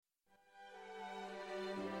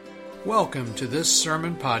Welcome to this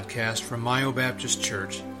sermon podcast from Mayo Baptist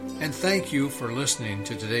Church, and thank you for listening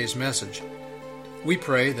to today's message. We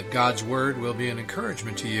pray that God's Word will be an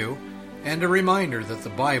encouragement to you and a reminder that the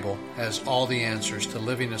Bible has all the answers to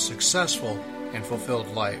living a successful and fulfilled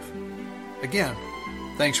life. Again,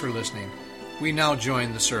 thanks for listening. We now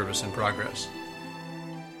join the service in progress.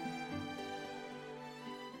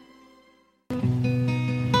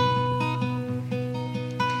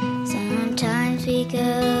 Sometimes we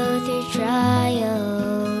go through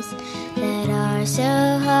trials that are so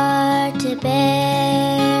hard to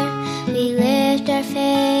bear. We lift our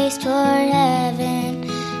face toward heaven,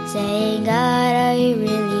 saying, God, are you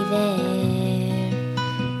really there?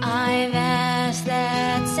 I've asked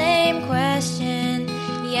that same question.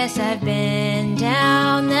 Yes, I've been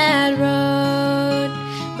down that road.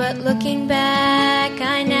 But looking back,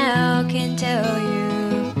 I now can tell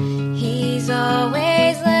you, He's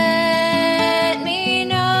always let me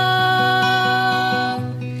know.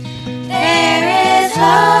 There is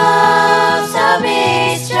hope, so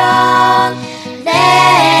be strong.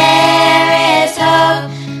 There is hope.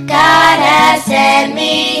 God has sent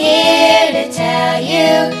me here to tell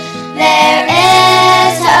you there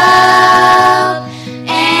is hope.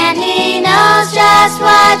 And He knows just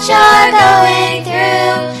what you're going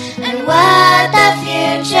through and what the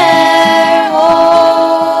future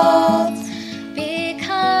holds.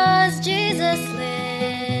 Because Jesus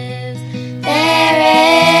lives, there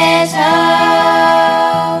is hope.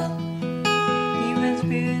 He was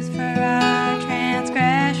bruised for our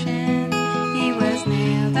transgressions. He was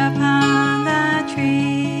nailed upon the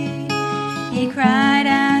tree. He cried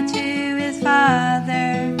out to His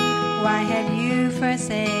Father, why have you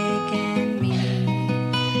forsaken me?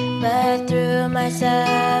 But through my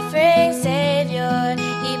suffering Savior,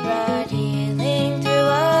 He brought healing through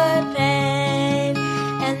our pain.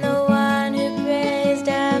 And the one who raised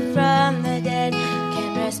up from the dead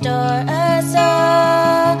can restore us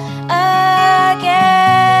all again.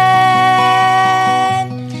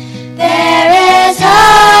 There is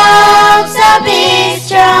hope, so be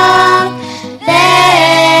strong.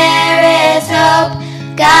 There is hope.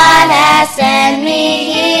 God has sent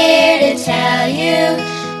me here to tell you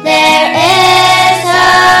there is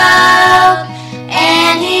hope.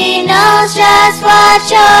 And He knows just what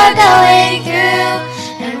you're going through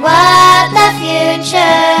and what the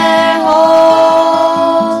future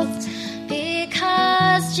holds.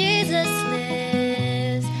 Because Jesus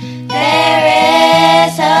lives, there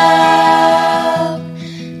is hope.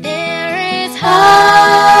 There is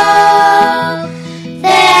hope.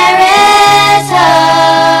 There is hope.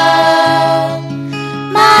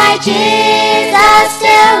 My Jesus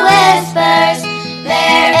still whispers,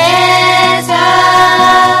 there is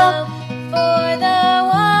hope. For the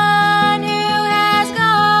one who has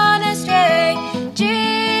gone astray,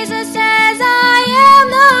 Jesus says, I am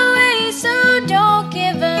the way, so don't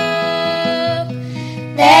give up.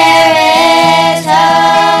 There is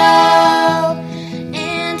hope.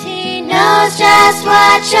 And He knows just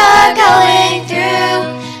what you're going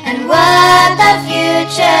through and what the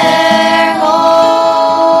future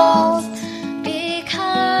holds.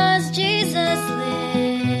 Because Jesus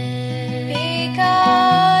lives.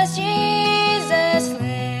 Because Jesus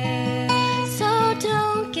lives. So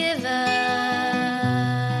don't give up.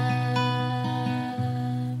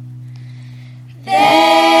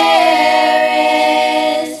 There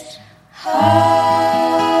is hope.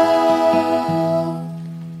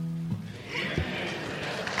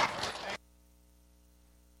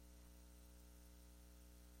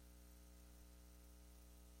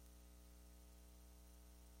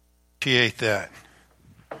 Appreciate that.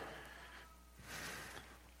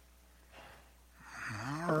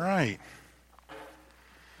 All right.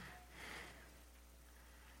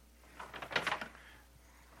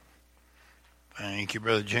 Thank you,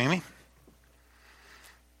 Brother Jamie.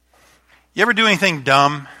 You ever do anything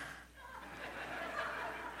dumb?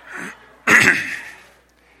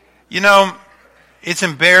 You know, it's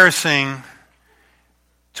embarrassing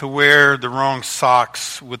to wear the wrong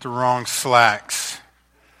socks with the wrong slacks.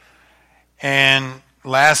 And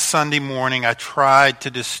last Sunday morning, I tried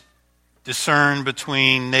to discern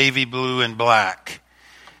between navy blue and black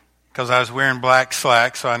because I was wearing black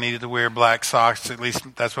slacks, so I needed to wear black socks. At least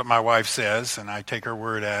that's what my wife says, and I take her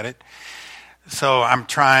word at it. So I'm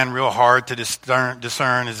trying real hard to discern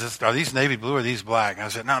are these navy blue or are these black? And I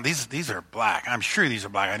said, no, these are black. I'm sure these are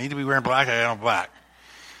black. I need to be wearing black. I got on black.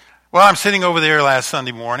 Well, I'm sitting over there last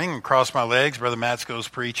Sunday morning and crossed my legs. Brother Matzko's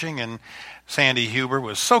preaching, and Sandy Huber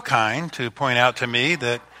was so kind to point out to me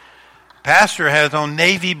that Pastor has on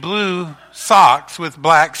navy blue socks with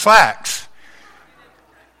black slacks.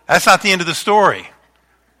 That's not the end of the story.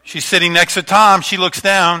 She's sitting next to Tom. She looks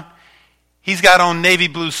down. He's got on navy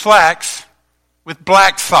blue slacks with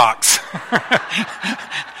black socks.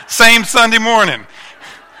 Same Sunday morning.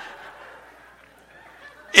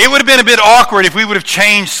 It would have been a bit awkward if we would have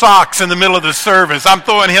changed socks in the middle of the service. I'm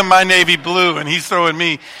throwing him my navy blue, and he's throwing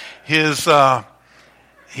me his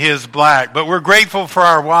black. But we're grateful for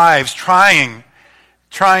our wives trying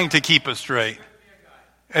to keep us straight.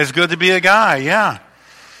 It's good to be a guy, yeah.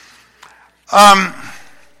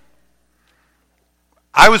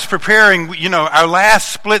 I was preparing, our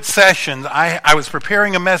last split sessions, I was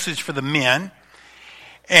preparing a message for the men.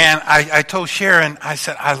 And I told Sharon, I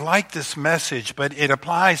said, I like this message, but it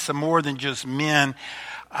applies to more than just men.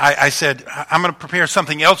 I said, I'm going to prepare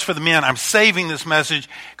something else for the men. I'm saving this message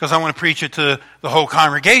because I want to preach it to the whole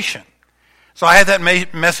congregation. So I had that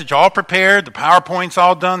message all prepared, the PowerPoint's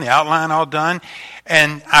all done, the outline all done,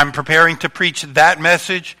 and I'm preparing to preach that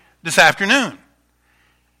message this afternoon.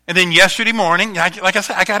 And then yesterday morning, like I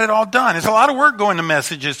said, I got it all done. It's a lot of work going to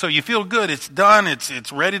messages, so you feel good. It's done.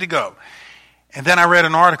 It's ready to go. And then I read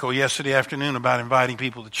an article yesterday afternoon about inviting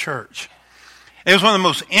people to church. It was one of the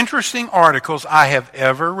most interesting articles I have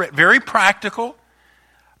ever read. Very practical,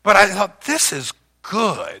 but I thought, this is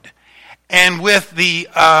good. And with the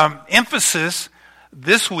emphasis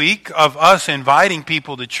this week of us inviting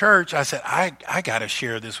people to church, I said, I got to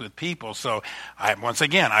share this with people. So once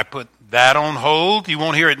again, I put that on hold. You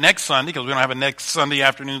won't hear it next Sunday because we don't have a next Sunday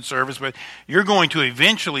afternoon service, but you're going to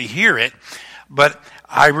eventually hear it. But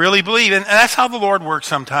I really believe, and that's how the Lord works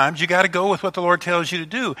sometimes. You got to go with what the Lord tells you to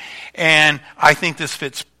do. And I think this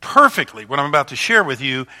fits perfectly, what I'm about to share with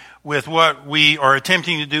you, with what we are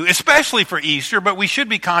attempting to do, especially for Easter, but we should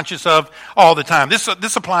be conscious of all the time.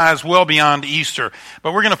 This applies well beyond Easter.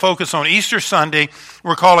 But we're going to focus on Easter Sunday.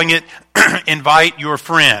 We're calling it Invite Your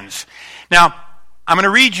Friends. Now, I'm going to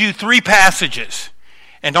read you 3 passages.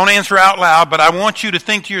 And don't answer out loud, but I want you to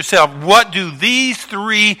think to yourself, what do these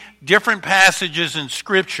 3 different passages in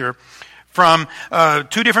Scripture from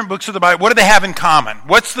 2 different books of the Bible, what do they have in common?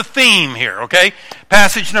 What's the theme here, okay?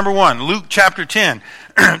 Passage number 1, Luke chapter 10,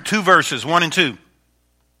 2 verses, 1 and 2.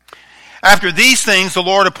 After these things, the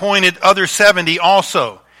Lord appointed other 70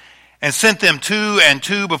 also, and sent them 2 and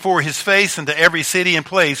 2 before his face into every city and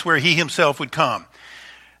place where he himself would come.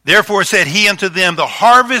 Therefore said he unto them, the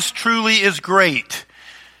harvest truly is great,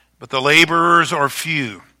 but the laborers are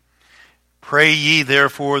few. Pray ye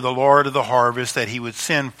therefore the Lord of the harvest that he would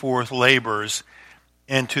send forth laborers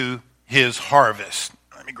into his harvest.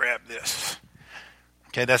 Let me grab this.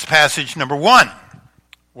 Okay, that's passage number 1.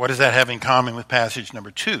 What does that have in common with passage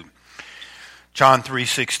number 2? John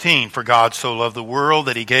 3:16, for God so loved the world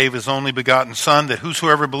that he gave his only begotten Son, that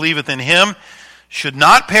whosoever believeth in him should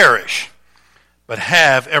not perish, but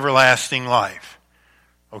have everlasting life.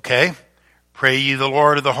 Okay? Pray ye the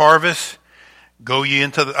Lord of the harvest, go ye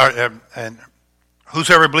into the, and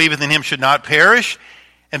whosoever believeth in him should not perish.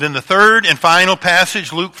 And then the third and final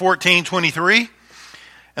passage, Luke 14:23.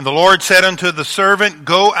 And the Lord said unto the servant,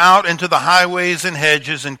 go out into the highways and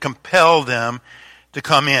hedges and compel them to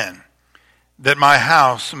come in, that my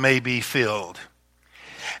house may be filled.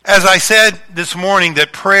 As I said this morning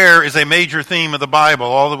that prayer is a major theme of the Bible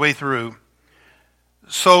all the way through,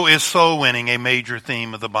 so is soul winning a major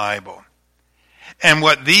theme of the Bible. And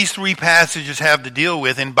what these 3 passages have to deal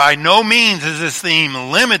with, and by no means is this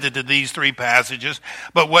theme limited to these 3 passages,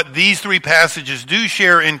 but what these 3 passages do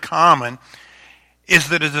share in common is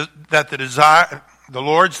that the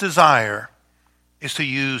Lord's desire is to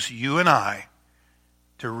use you and I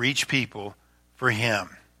to reach people for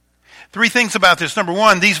him. 3 things about this. Number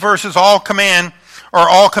 1, these verses all commands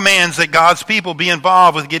that God's people be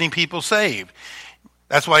involved with getting people saved.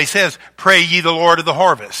 That's why he says, pray ye the Lord of the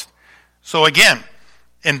harvest. So again,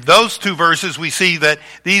 in those 2 verses, we see that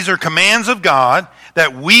these are commands of God,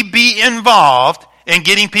 that we be involved in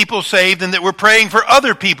getting people saved, and that we're praying for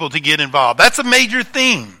other people to get involved. That's a major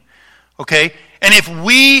theme, okay? And if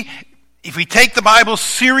we take the Bible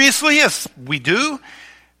seriously, as we do,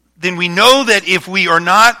 then we know that if we are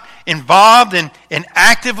not involved and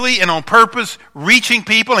actively and on purpose reaching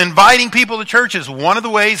people, inviting people to church is one of the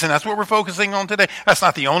ways, and that's what we're focusing on today. That's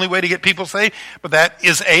not the only way to get people saved, but that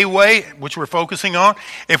is a way which we're focusing on.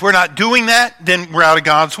 If we're not doing that, then we're out of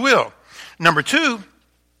God's will. Number 2,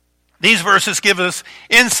 these verses give us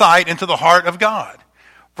insight into the heart of God.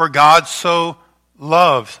 For God so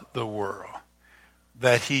loved the world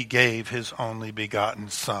that he gave his only begotten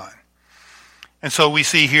Son. And so we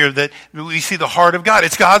see here that we see the heart of God.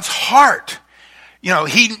 It's God's heart. You know,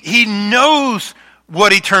 he knows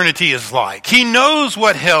what eternity is like. He knows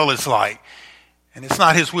what hell is like. And it's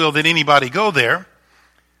not his will that anybody go there.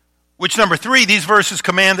 Which, number 3, these verses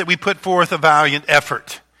command that we put forth a valiant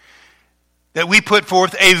effort. That we put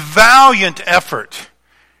forth a valiant effort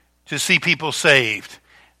to see people saved.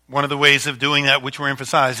 One of the ways of doing that, which we're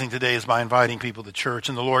emphasizing today, is by inviting people to church.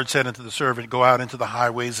 And the Lord said unto the servant, go out into the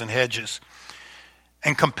highways and hedges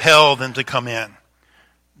and compel them to come in,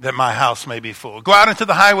 that my house may be full. Go out into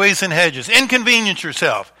the highways and hedges. Inconvenience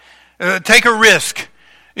yourself. Take a risk.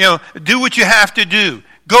 Do what you have to do.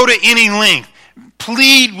 Go to any length.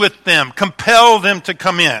 Plead with them. Compel them to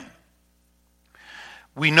come in.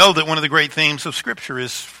 We know that one of the great themes of Scripture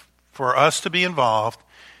is for us to be involved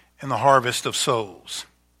in the harvest of souls.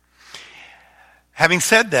 Having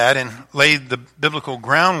said that and laid the biblical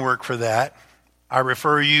groundwork for that, I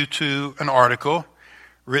refer you to an article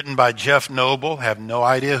written by Jeff Noble. Have no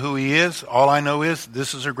idea who he is. All I know is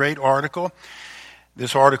this is a great article.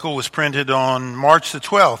 This article was printed on March the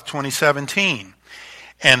 12th, 2017.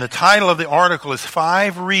 And the title of the article is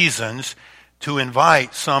 5 Reasons to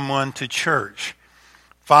Invite Someone to Church.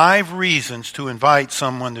 5 reasons to invite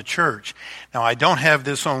someone to church. Now, I don't have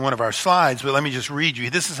this on one of our slides, but let me just read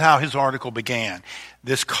you. This is how his article began.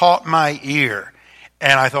 This caught my ear,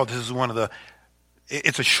 and I thought this is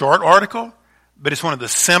it's a short article, but it's one of the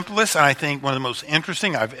simplest, and I think one of the most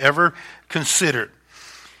interesting I've ever considered.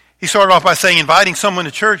 He started off by saying inviting someone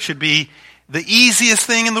to church should be the easiest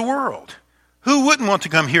thing in the world. Who wouldn't want to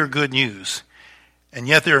come hear good news? And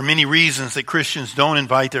yet there are many reasons that Christians don't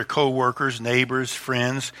invite their co-workers, neighbors,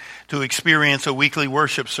 friends to experience a weekly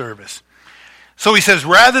worship service. So he says,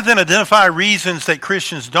 rather than identify reasons that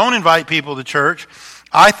Christians don't invite people to church,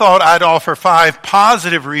 I thought I'd offer 5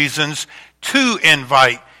 positive reasons to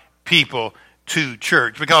invite people to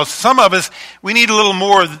church. Because some of us, we need a little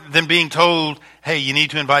more than being told, hey, you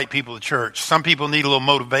need to invite people to church. Some people need a little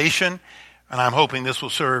motivation, and I'm hoping this will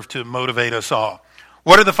serve to motivate us all.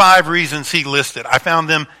 What are the 5 reasons he listed? I found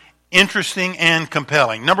them interesting and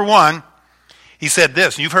compelling. Number 1, he said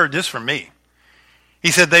this, and you've heard this from me. He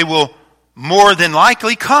said they will more than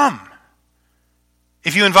likely come.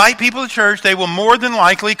 If you invite people to church, they will more than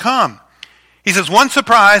likely come. He says, one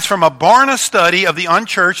surprise from a Barna study of the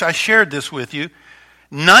unchurched, I shared this with you,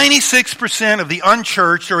 96% of the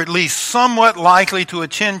unchurched are at least somewhat likely to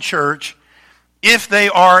attend church if they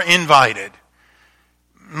are invited.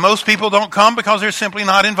 Most people don't come because they're simply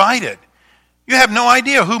not invited. You have no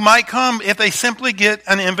idea who might come if they simply get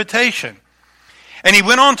an invitation. And he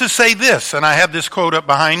went on to say this, and I have this quote up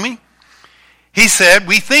behind me. He said,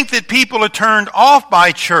 we think that people are turned off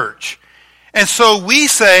by church, and so we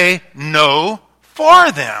say no for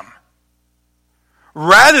them,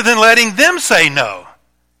 rather than letting them say no.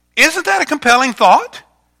 Isn't that a compelling thought?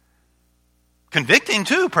 Convicting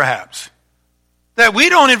too, perhaps. That we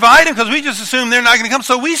don't invite them because we just assume they're not going to come,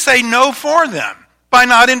 so we say no for them by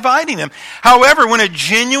not inviting them. However, when a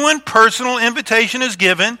genuine personal invitation is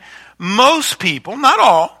given, most people, not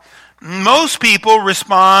all, most people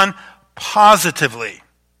respond positively.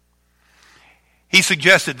 He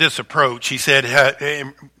suggested this approach. He said,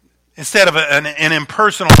 instead of an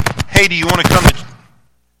impersonal, hey, do you want to come to...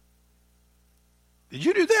 Did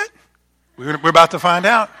you do that? We're about to find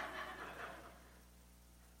out.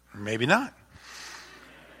 Maybe not.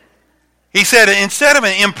 He said, instead of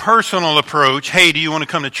an impersonal approach, hey, do you want to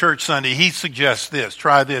come to church Sunday? He suggests this.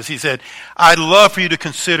 Try this. He said, I'd love for you to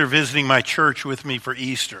consider visiting my church with me for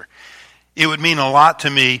Easter. It would mean a lot to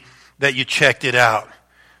me that you checked it out.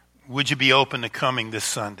 Would you be open to coming this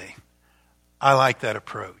Sunday? I like that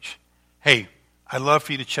approach. Hey, I'd love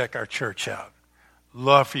for you to check our church out.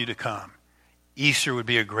 Love for you to come. Easter would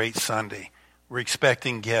be a great Sunday. We're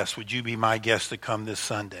expecting guests. Would you be my guest to come this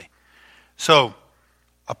Sunday? So,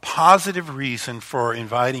 a positive reason for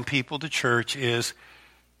inviting people to church is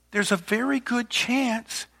there's a very good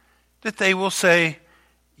chance that they will say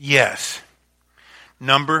yes.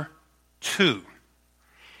 Number 2,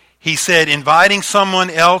 he said inviting someone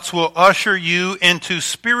else will usher you into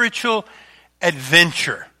spiritual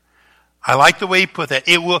adventure. I like the way he put that.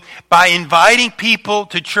 It will, by inviting people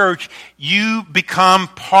to church, you become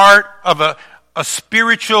part of a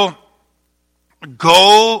spiritual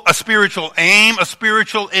goal, a spiritual aim, a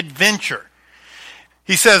spiritual adventure.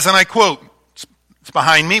 He says, and I quote, it's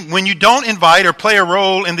behind me, when you don't invite or play a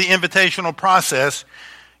role in the invitational process,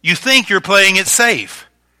 you think you're playing it safe.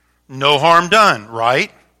 No harm done,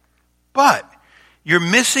 right? But you're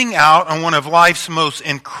missing out on one of life's most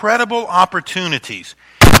incredible opportunities.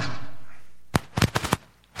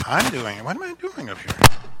 What am I doing up here?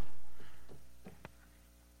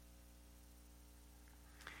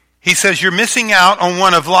 He says you're missing out on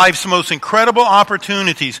one of life's most incredible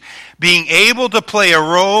opportunities, being able to play a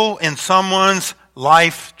role in someone's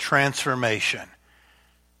life transformation.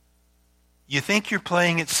 You think you're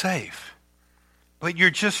playing it safe, but you're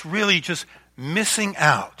just missing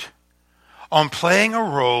out on playing a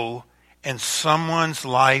role in someone's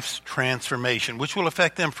life's transformation, which will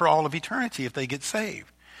affect them for all of eternity if they get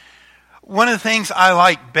saved. One of the things I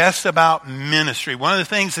like best about ministry, one of the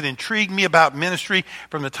things that intrigued me about ministry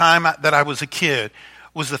from the time that I was a kid,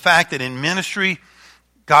 was the fact that in ministry,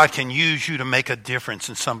 God can use you to make a difference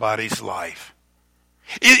in somebody's life.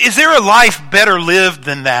 Is there a life better lived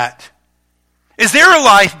than that? Is there a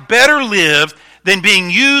life better lived than being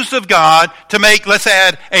used of God to make, let's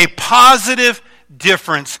add, a positive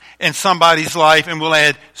difference in somebody's life, and we'll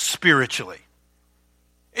add spiritually?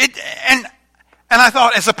 And I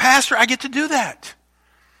thought, as a pastor, I get to do that.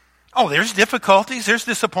 Oh, there's difficulties, there's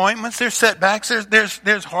disappointments, there's setbacks,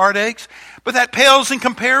 there's heartaches, but that pales in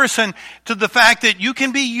comparison to the fact that you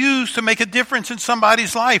can be used to make a difference in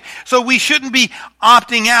somebody's life. So we shouldn't be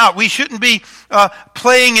opting out. We shouldn't be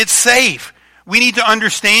playing it safe. We need to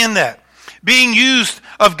understand that. Being used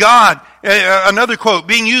of God, another quote,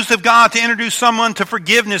 being used of God to introduce someone to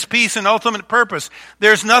forgiveness, peace, and ultimate purpose.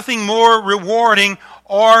 There's nothing more rewarding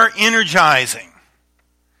or energizing.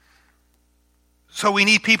 So we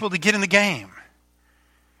need people to get in the game.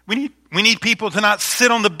 We need people to not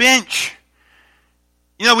sit on the bench.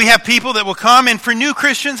 You know, we have people that will come, and for new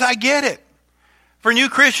Christians, I get it. For new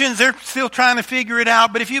Christians, they're still trying to figure it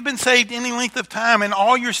out. But if you've been saved any length of time and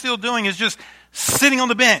all you're still doing is just sitting on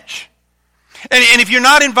the bench, and if you're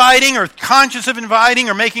not inviting or conscious of inviting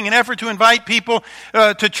or making an effort to invite people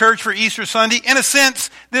to church for Easter Sunday, in a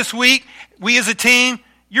sense, this week, we as a team,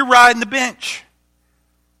 you're riding the bench.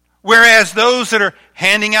 Whereas those that are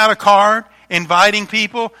handing out a card, inviting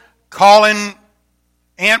people, calling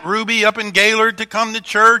Aunt Ruby up in Gaylord to come to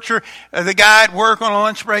church, or the guy at work on a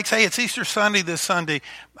lunch break, hey, it's Easter Sunday this Sunday.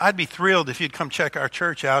 I'd be thrilled if you'd come check our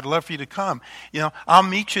church out. I'd love for you to come. You know, I'll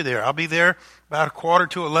meet you there. I'll be there about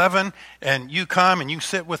 11:15, and you come and you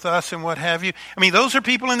sit with us and what have you. I mean, those are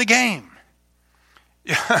people in the game.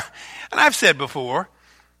 And I've said before,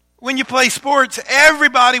 when you play sports,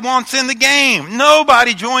 everybody wants in the game.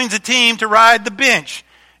 Nobody joins a team to ride the bench,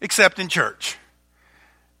 except in church.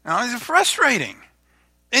 Now, it's frustrating.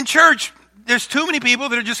 In church, there's too many people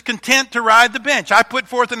that are just content to ride the bench. I put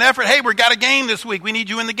forth an effort. Hey, we've got a game this week. We need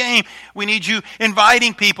you in the game. We need you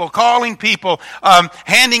inviting people, calling people,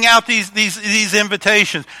 handing out these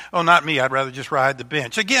invitations. Oh, not me. I'd rather just ride the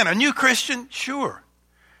bench. Again, a new Christian, sure.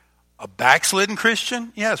 A backslidden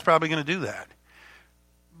Christian, yeah, it's probably going to do that.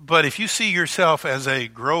 But if you see yourself as a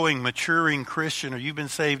growing, maturing Christian, or you've been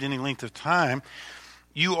saved any length of time,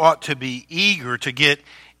 you ought to be eager to get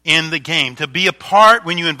in the game. To be a part,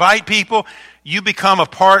 when you invite people, you become a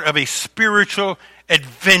part of a spiritual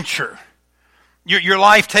adventure. Your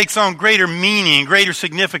life takes on greater meaning, greater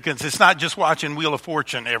significance. It's not just watching Wheel of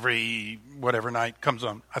Fortune every whatever night comes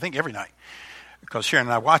on. I think every night. Because Sharon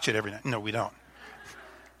and I watch it every night. No, we don't.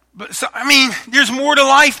 But so, I mean, there's more to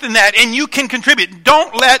life than that, and you can contribute.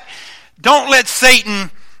 Don't let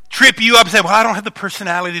Satan trip you up and say, well, I don't have the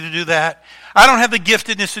personality to do that. I don't have the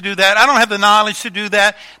giftedness to do that. I don't have the knowledge to do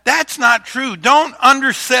that. That's not true. Don't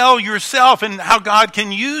undersell yourself and how God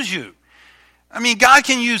can use you. I mean, God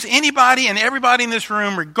can use anybody and everybody in this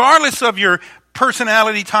room, regardless of your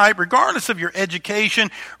personality type, regardless of your education,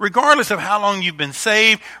 regardless of how long you've been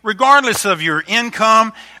saved, regardless of your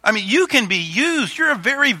income. I mean, you can be used. You're a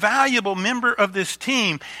very valuable member of this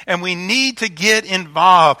team, and we need to get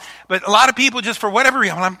involved. But a lot of people, just for whatever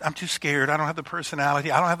reason, I'm too scared. I don't have the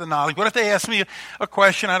personality. I don't have the knowledge. What if they ask me a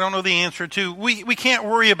question I don't know the answer to? We can't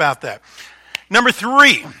worry about that. Number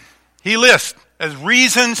 3, he lists as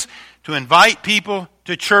reasons to invite people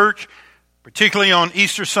to church, particularly on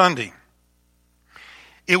Easter Sunday.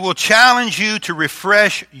 It will challenge you to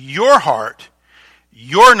refresh your heart,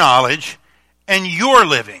 your knowledge, and your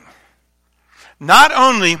living. Not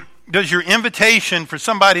only does your invitation for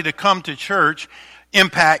somebody to come to church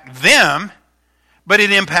impact them, but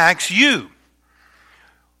it impacts you.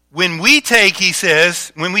 When we take, he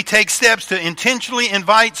says, when we take steps to intentionally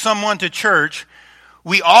invite someone to church,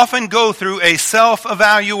 we often go through a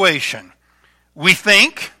self-evaluation. We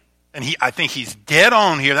think, and I think he's dead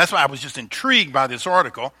on here. That's why I was just intrigued by this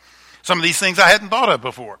article. Some of these things I hadn't thought of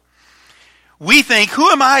before. We think, who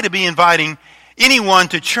am I to be inviting anyone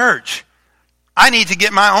to church? I need to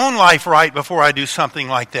get my own life right before I do something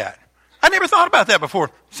like that. I never thought about that before.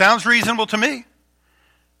 Sounds reasonable to me.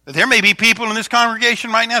 But there may be people in this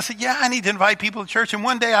congregation right now who say, yeah, I need to invite people to church, and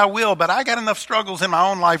one day I will, but I got enough struggles in my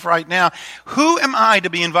own life right now. Who am I to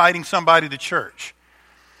be inviting somebody to church?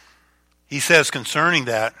 He says concerning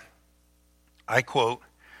that, I quote,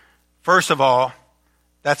 first of all,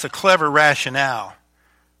 that's a clever rationale,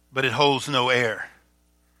 but it holds no air.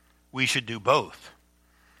 We should do both.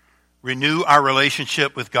 Renew our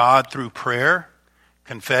relationship with God through prayer,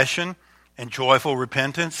 confession, and joyful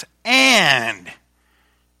repentance, and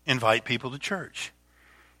invite people to church.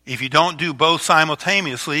 If you don't do both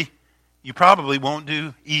simultaneously, you probably won't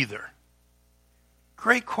do either.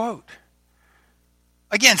 Great quote.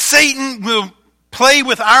 Again, Satan will play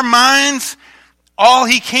with our minds all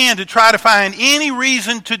he can to try to find any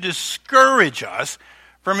reason to discourage us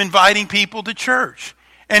from inviting people to church,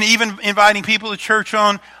 and even inviting people to church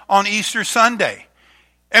on Easter Sunday.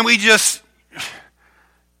 And we just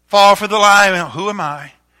fall for the lie. Who am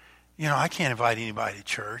I? I can't invite anybody to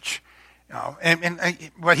church. And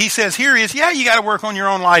what he says here is, yeah, you got to work on your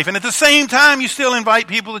own life. And at the same time, you still invite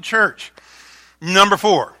people to church. Number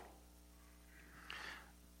 4.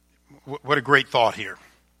 What a great thought here.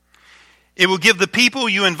 It will give the people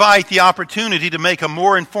you invite the opportunity to make a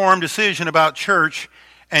more informed decision about church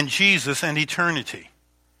and Jesus and eternity.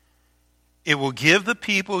 It will give the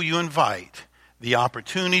people you invite the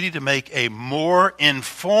opportunity to make a more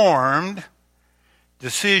informed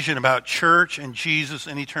decision about church and Jesus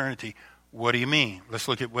and eternity. What do you mean? Let's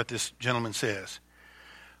look at what this gentleman says.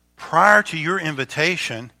 Prior to your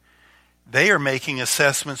invitation, they are making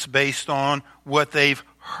assessments based on what they've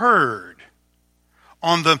heard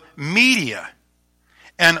on the media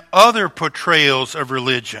and other portrayals of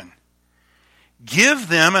religion. Give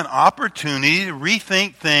them an opportunity to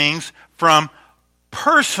rethink things from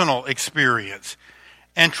personal experience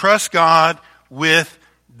and trust God with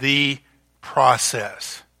the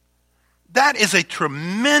process. That is a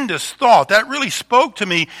tremendous thought. That really spoke to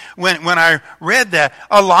me when I read that.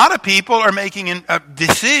 A lot of people are making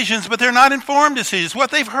decisions, but they're not informed decisions, what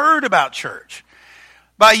they've heard about church.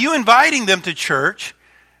 By you inviting them to church,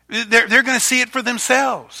 they're going to see it for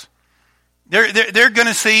themselves. They're going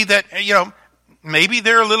to see that, maybe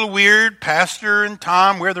they're a little weird. Pastor and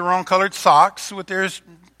Tom wear the wrong colored socks with their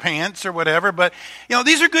pants or whatever, but,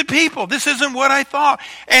 these are good people. This isn't what I thought.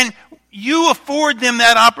 And you afford them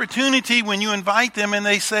that opportunity when you invite them and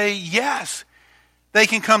they say yes. They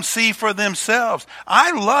can come see for themselves.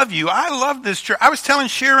 I love you. I love this church. I was telling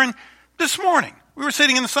Sharon this morning. We were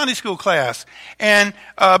sitting in the Sunday school class and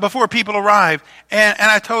before people arrived. And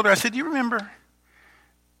I told her, I said, do you remember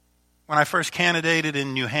when I first candidated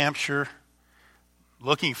in New Hampshire,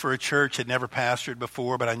 looking for a church, had never pastored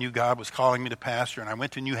before, but I knew God was calling me to pastor. And I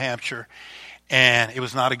went to New Hampshire and it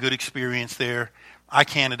was not a good experience there. I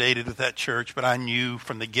candidated at that church, but I knew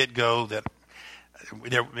from the get-go that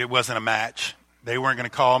it wasn't a match. They weren't going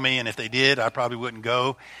to call me, and if they did, I probably wouldn't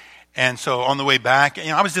go. And so on the way back,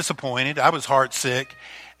 I was disappointed. I was heartsick,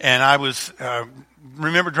 and I was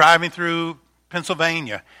remember driving through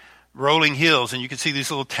Pennsylvania, rolling hills, and you could see these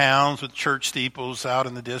little towns with church steeples out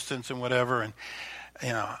in the distance and whatever. And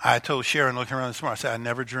I told Sharon, looking around this morning, I said, I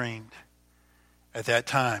never dreamed at that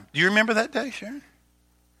time. Do you remember that day, Sharon?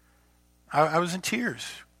 I was in tears,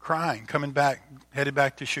 crying, headed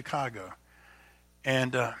back to Chicago.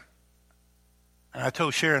 And I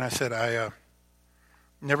told Sharon, I said, I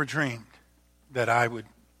never dreamed that I would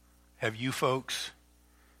have you folks,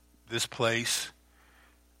 this place,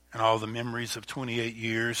 and all the memories of 28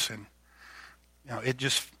 years. And, it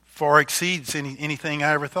just far exceeds anything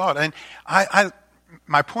I ever thought. And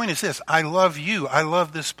my point is this, I love you. I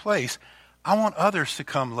love this place. I want others to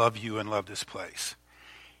come love you and love this place.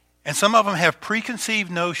 And some of them have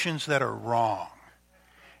preconceived notions that are wrong.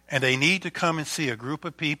 And they need to come and see a group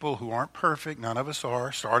of people who aren't perfect. None of us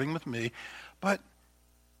are, starting with me. But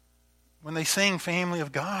when they sing Family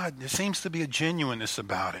of God, there seems to be a genuineness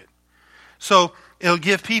about it. So it'll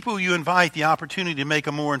give people you invite the opportunity to make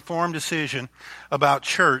a more informed decision about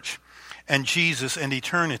church and Jesus and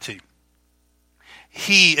eternity.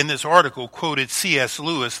 He, in this article, quoted C.S.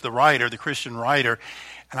 Lewis, the writer, the Christian writer,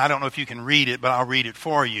 and I don't know if you can read it, but I'll read it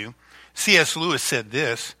for you. C.S. Lewis said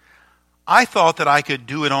this, I thought that I could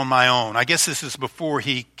do it on my own. I guess this is before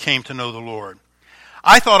he came to know the Lord.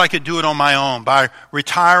 I thought I could do it on my own by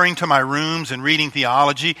retiring to my rooms and reading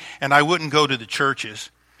theology, and I wouldn't go to the churches.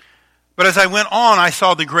 But as I went on, I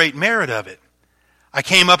saw the great merit of it. I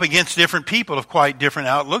came up against different people of quite different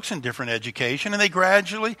outlooks and different education, and then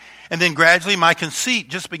gradually my conceit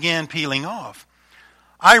just began peeling off.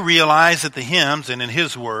 I realized that the hymns, and in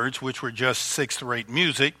his words, which were just sixth-rate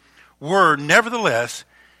music, were nevertheless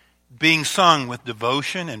being sung with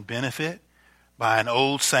devotion and benefit by an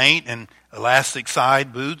old saint in elastic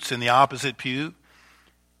side boots in the opposite pew.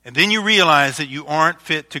 And then you realize that you aren't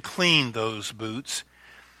fit to clean those boots.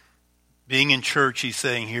 Being in church, he's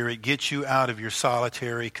saying here, it gets you out of your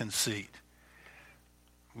solitary conceit.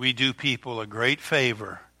 We do people a great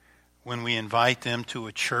favor when we invite them to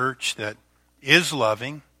a church that is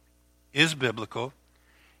loving, is biblical,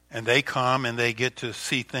 and they come and they get to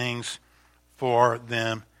see things for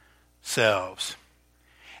themselves.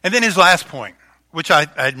 And then his last point, which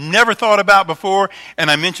I'd never thought about before,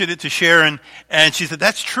 and I mentioned it to Sharon, and she said,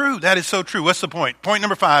 that's true. That is so true. What's the point? Point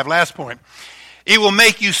number 5, last point. It will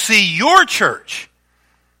make you see your church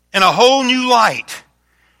in a whole new light,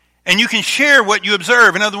 and you can share what you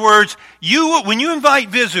observe. In other words, when you invite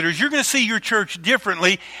visitors, you're going to see your church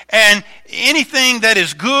differently, and anything that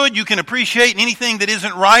is good you can appreciate, and anything that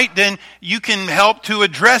isn't right, then you can help to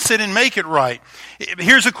address it and make it right.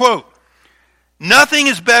 Here's a quote. Nothing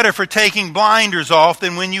is better for taking blinders off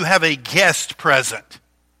than when you have a guest present.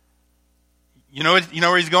 You know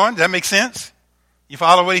where he's going? Does that make sense? You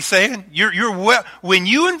follow what he's saying? When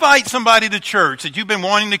you invite somebody to church that you've been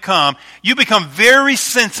wanting to come, you become very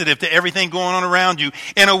sensitive to everything going on around you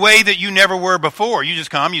in a way that you never were before. You just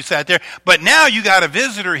come, you sat there, but now you got a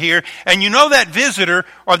visitor here, and you know that visitor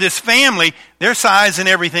or this family, they're sizing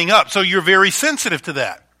everything up, so you're very sensitive to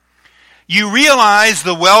that. You realize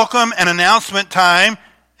the welcome and announcement time,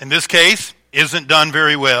 in this case, isn't done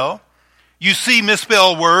very well. You see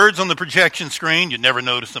misspelled words on the projection screen. You never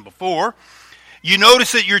noticed them before. You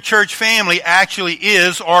notice that your church family actually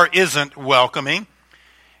is or isn't welcoming.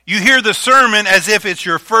 You hear the sermon as if it's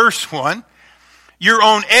your first one. You're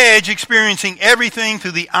on edge, experiencing everything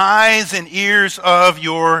through the eyes and ears of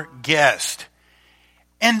your guest.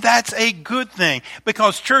 And that's a good thing,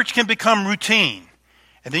 because church can become routine.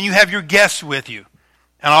 And then you have your guests with you.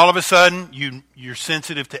 And all of a sudden, you're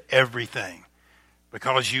sensitive to everything,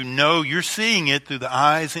 because you know you're seeing it through the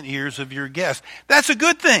eyes and ears of your guests. That's a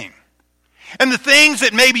good thing. And the things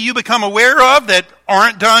that maybe you become aware of that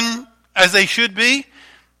aren't done as they should be,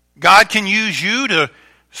 God can use you to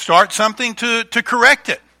start something to correct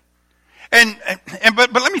it.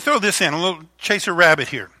 But let me throw this in, a little chaser rabbit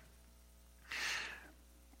here.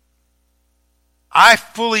 I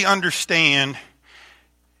fully understand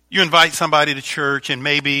you invite somebody to church, and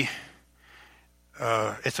maybe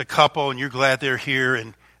it's a couple and you're glad they're here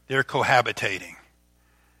and they're cohabitating.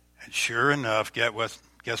 And sure enough,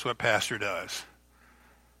 guess what pastor does?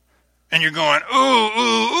 And you're going,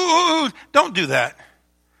 ooh. Don't do that.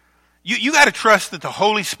 You got to trust that the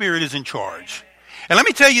Holy Spirit is in charge. And let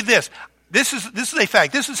me tell you this. This is a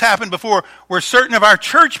fact. This has happened before, where certain of our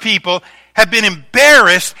church people have been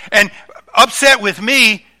embarrassed and upset with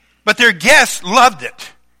me, but their guests loved it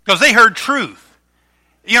because they heard truth.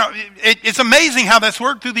 You know, it's amazing how that's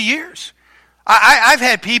worked through the years. I've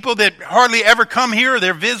had people that hardly ever come here,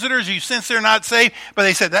 they're visitors, you sense they're not saved, but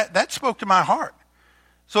they said, that spoke to my heart.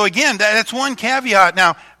 So again, that's one caveat.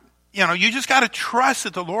 Now, you know, you just got to trust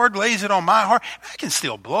that the Lord lays it on my heart. I can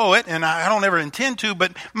still blow it, and I don't ever intend to,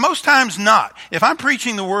 but most times not. If I'm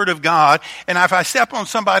preaching the Word of God, and if I step on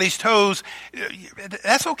somebody's toes,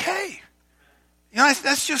 that's okay. You know,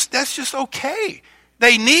 that's just okay.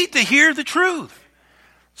 They need to hear the truth.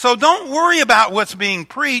 So don't worry about what's being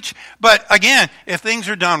preached. But again, if things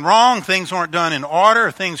are done wrong, things aren't done in order,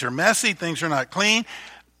 things are messy, things are not clean,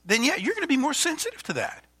 then yeah, you're going to be more sensitive to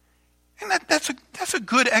that. And that's a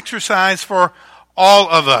good exercise for all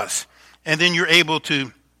of us. And then you're able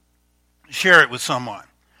to share it with someone.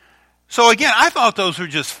 So again, I thought those were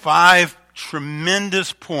just 5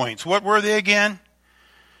 tremendous points. What were they again?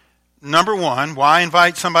 Number 1, why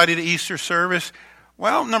invite somebody to Easter service?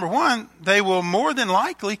 Well, number 1, they will more than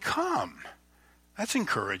likely come. That's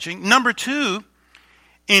encouraging. Number 2,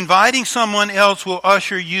 inviting someone else will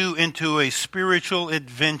usher you into a spiritual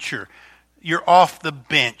adventure. You're off the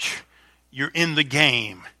bench. You're in the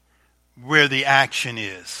game where the action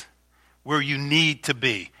is, where you need to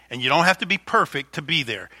be. And you don't have to be perfect to be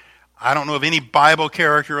there. I don't know of any Bible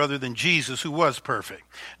character other than Jesus who was perfect.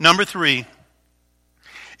 Number 3,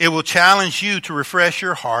 it will challenge you to refresh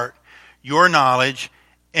your heart, your knowledge,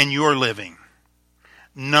 and your living.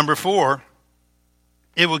 Number 4,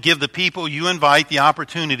 it will give the people you invite the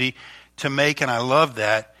opportunity to make, and I love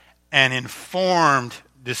that, an informed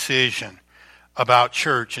decision about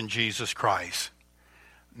church and Jesus Christ.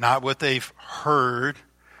 Not what they've heard,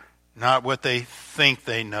 not what they think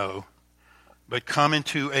they know, but come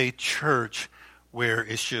into a church where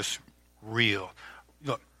it's just real.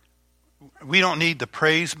 Look, we don't need the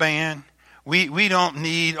praise band. We don't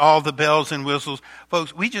need all the bells and whistles.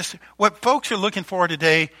 Folks, what folks are looking for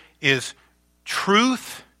today is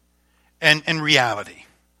truth and reality.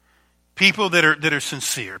 People that are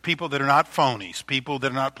sincere, people that are not phonies, people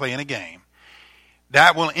that are not playing a game.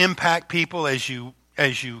 That will impact people as you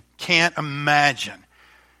can't imagine.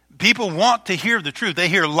 People want to hear the truth. They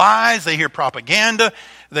hear lies. They hear propaganda.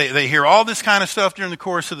 They hear all this kind of stuff during the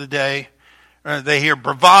course of the day. They hear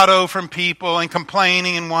bravado from people and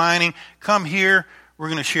complaining and whining. Come here. We're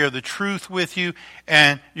going to share the truth with you.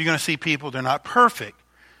 And you're going to see people, they're not perfect,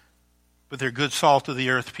 but they're good salt of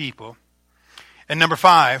the earth people. And number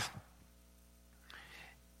 5,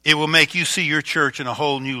 it will make you see your church in a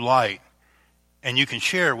whole new light. And you can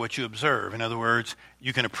share what you observe. In other words,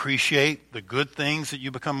 you can appreciate the good things that you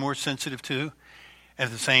become more sensitive to. And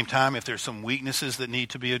at the same time, if there's some weaknesses that need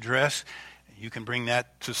to be addressed, you can bring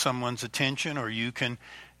that to someone's attention, or you can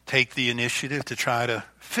take the initiative to try to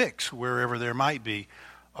fix wherever there might be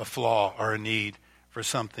a flaw or a need for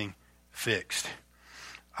something fixed.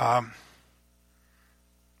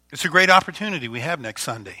 It's a great opportunity we have next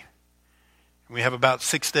Sunday. We have about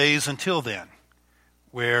 6 days until then,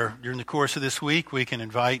 where during the course of this week we can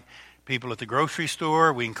invite people at the grocery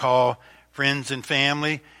store. We can call friends and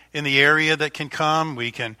family in the area that can come.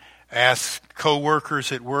 We can ask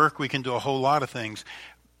co-workers at work. We can do a whole lot of things.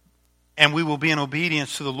 And we will be in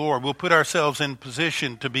obedience to the Lord. We'll put ourselves in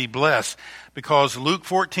position to be blessed, because Luke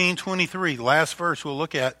 14:23, the last verse we'll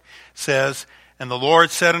look at, says, "And the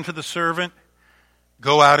Lord said unto the servant,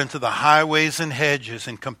 Go out into the highways and hedges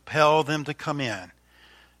and compel them to come in,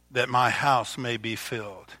 that my house may be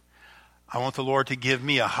filled." I want the Lord to give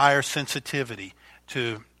me a higher sensitivity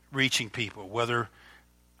to reaching people, whether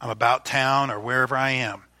I'm about town or wherever I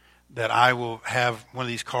am, that I will have one of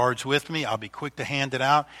these cards with me. I'll be quick to hand it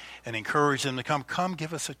out and encourage them to come. Come,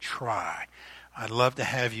 give us a try. I'd love to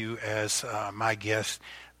have you as my guest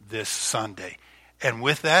this Sunday. And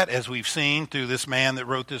with that, as we've seen through this man that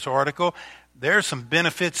wrote this article, there's some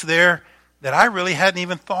benefits there that I really hadn't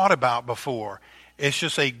even thought about before. It's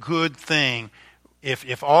just a good thing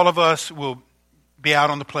if all of us will be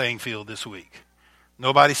out on the playing field this week.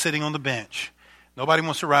 Nobody sitting on the bench. Nobody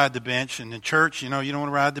wants to ride the bench. And in church, you don't want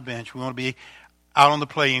to ride the bench. We want to be out on the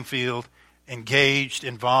playing field, engaged,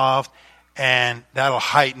 involved, and that'll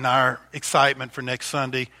heighten our excitement for next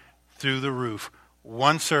Sunday through the roof.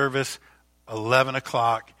 One service, 11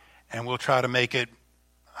 o'clock, and we'll try to make it,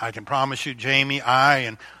 I can promise you, Jamie, I,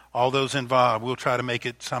 and all those involved, we'll try to make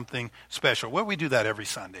it something special. Well, we do that every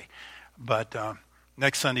Sunday, but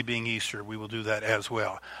next Sunday being Easter, we will do that as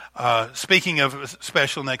well. Speaking of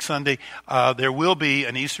special next Sunday, there will be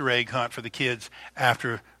an Easter egg hunt for the kids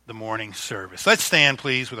after the morning service. Let's stand,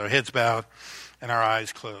 please, with our heads bowed and our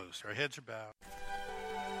eyes closed. Our heads are bowed.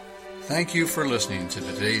 Thank you for listening to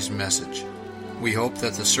today's message. We hope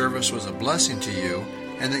that the service was a blessing to you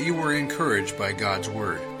and that you were encouraged by God's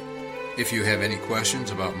Word. If you have any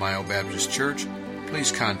questions about Myo Baptist Church,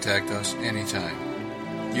 please contact us anytime.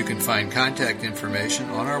 You can find contact information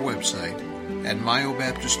on our website at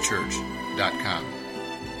myobaptistchurch.com.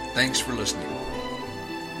 Thanks for listening.